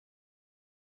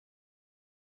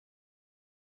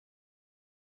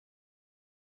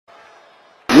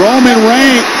Roman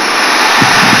Reigns.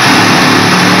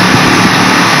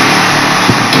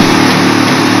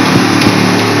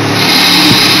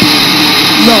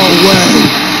 No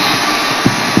way.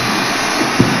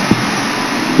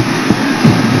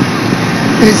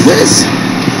 Is this?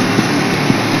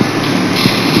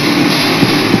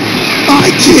 I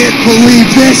can't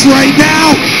believe this right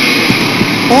now.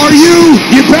 Are you?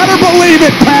 You better believe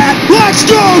it, Pat. Let's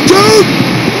go, dude.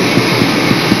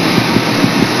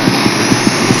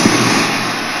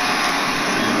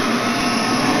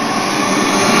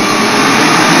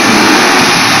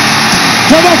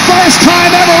 For the first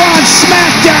time ever on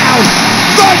SmackDown,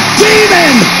 the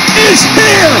Demon is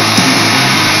here.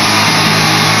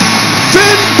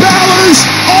 Finn Balor's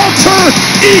alter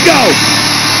ego.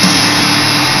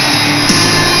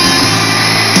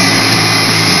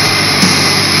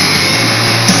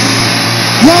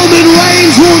 Roman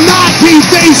Reigns will not be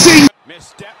facing.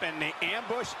 Misstep and the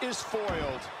ambush is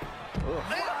foiled.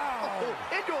 Wow!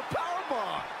 Into a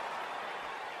powerbomb.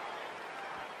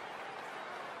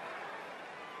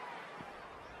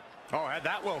 Oh, had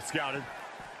that well scouted.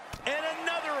 And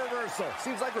another reversal.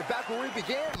 Seems like we're back where we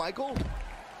began, Michael.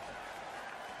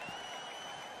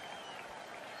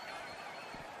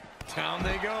 Down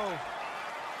they go.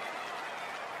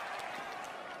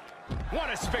 What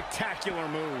a spectacular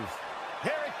move.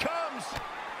 Here it comes.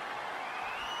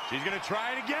 She's going to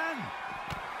try it again.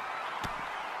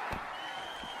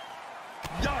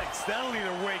 Yikes, that'll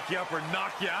either wake you up or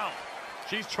knock you out.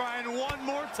 She's trying one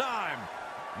more time.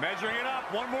 Measuring it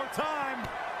up one more time.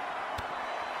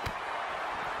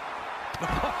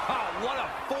 What a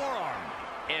forearm.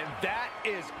 And that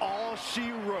is all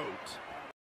she wrote.